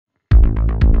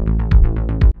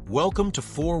Welcome to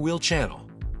Four Wheel Channel,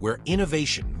 where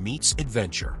innovation meets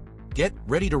adventure. Get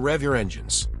ready to rev your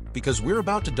engines, because we're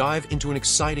about to dive into an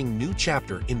exciting new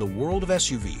chapter in the world of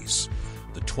SUVs,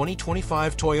 the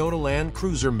 2025 Toyota Land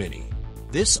Cruiser Mini.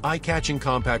 This eye-catching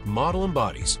compact model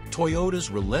embodies Toyota's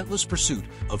relentless pursuit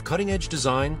of cutting-edge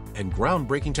design and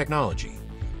groundbreaking technology,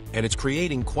 and it's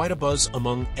creating quite a buzz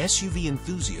among SUV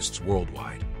enthusiasts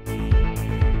worldwide.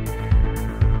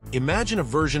 Imagine a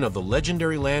version of the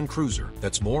legendary Land Cruiser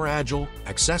that's more agile,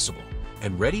 accessible,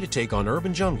 and ready to take on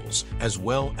urban jungles as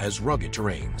well as rugged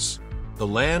terrains. The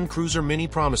Land Cruiser Mini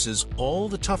promises all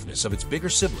the toughness of its bigger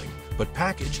sibling, but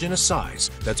packaged in a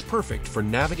size that's perfect for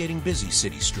navigating busy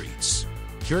city streets.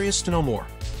 Curious to know more?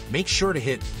 Make sure to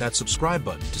hit that subscribe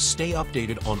button to stay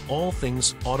updated on all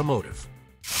things automotive.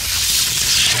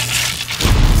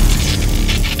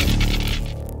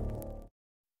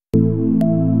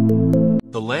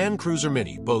 The Land Cruiser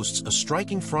Mini boasts a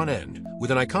striking front end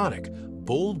with an iconic,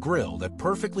 bold grille that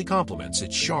perfectly complements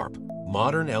its sharp,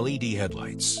 modern LED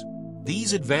headlights.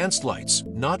 These advanced lights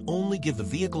not only give the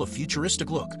vehicle a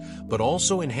futuristic look, but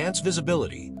also enhance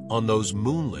visibility on those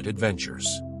moonlit adventures.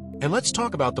 And let's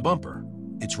talk about the bumper.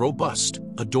 It's robust,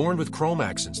 adorned with chrome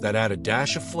accents that add a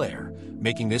dash of flair,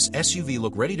 making this SUV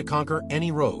look ready to conquer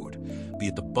any road, be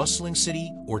it the bustling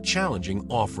city or challenging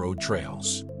off-road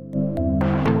trails.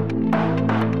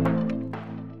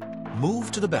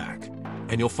 Move to the back,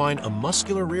 and you'll find a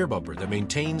muscular rear bumper that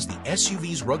maintains the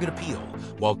SUV's rugged appeal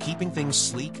while keeping things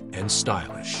sleek and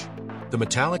stylish. The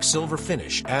metallic silver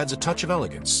finish adds a touch of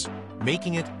elegance,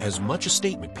 making it as much a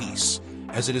statement piece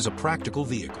as it is a practical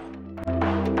vehicle.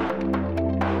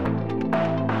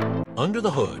 Under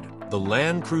the hood, the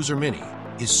Land Cruiser Mini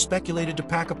is speculated to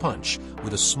pack a punch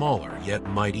with a smaller yet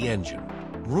mighty engine.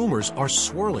 Rumors are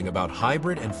swirling about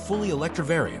hybrid and fully electric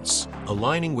variants,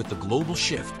 aligning with the global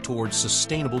shift towards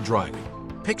sustainable driving.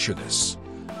 Picture this: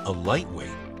 a lightweight,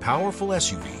 powerful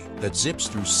SUV that zips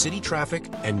through city traffic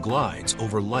and glides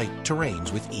over light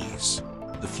terrains with ease.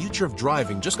 The future of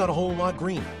driving just got a whole lot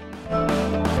greener.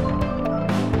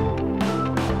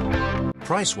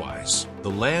 Price-wise,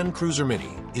 the Land Cruiser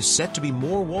Mini is set to be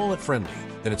more wallet-friendly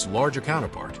than its larger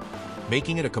counterpart,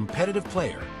 making it a competitive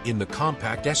player in the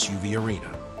compact SUV arena.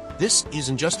 This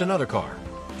isn't just another car.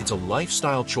 It's a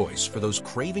lifestyle choice for those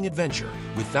craving adventure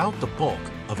without the bulk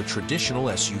of a traditional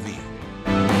SUV.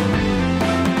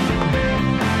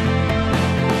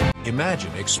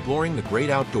 Imagine exploring the great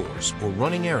outdoors or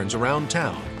running errands around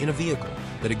town in a vehicle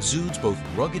that exudes both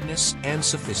ruggedness and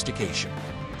sophistication.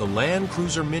 The Land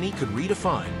Cruiser Mini could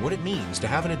redefine what it means to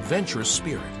have an adventurous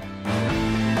spirit.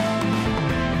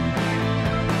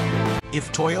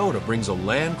 If Toyota brings a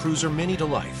Land Cruiser Mini to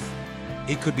life,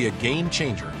 it could be a game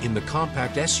changer in the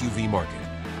compact SUV market.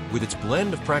 With its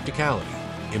blend of practicality,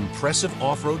 impressive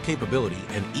off-road capability,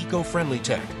 and eco-friendly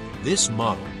tech, this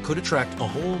model could attract a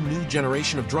whole new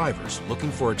generation of drivers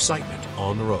looking for excitement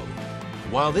on the road.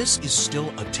 While this is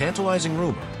still a tantalizing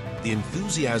rumor, the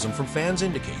enthusiasm from fans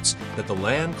indicates that the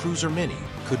Land Cruiser Mini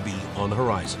could be on the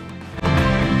horizon.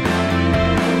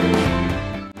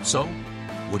 So,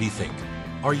 what do you think?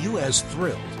 Are you as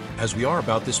thrilled as we are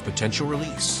about this potential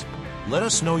release? Let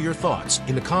us know your thoughts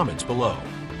in the comments below.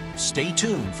 Stay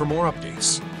tuned for more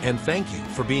updates, and thank you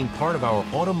for being part of our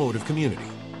automotive community.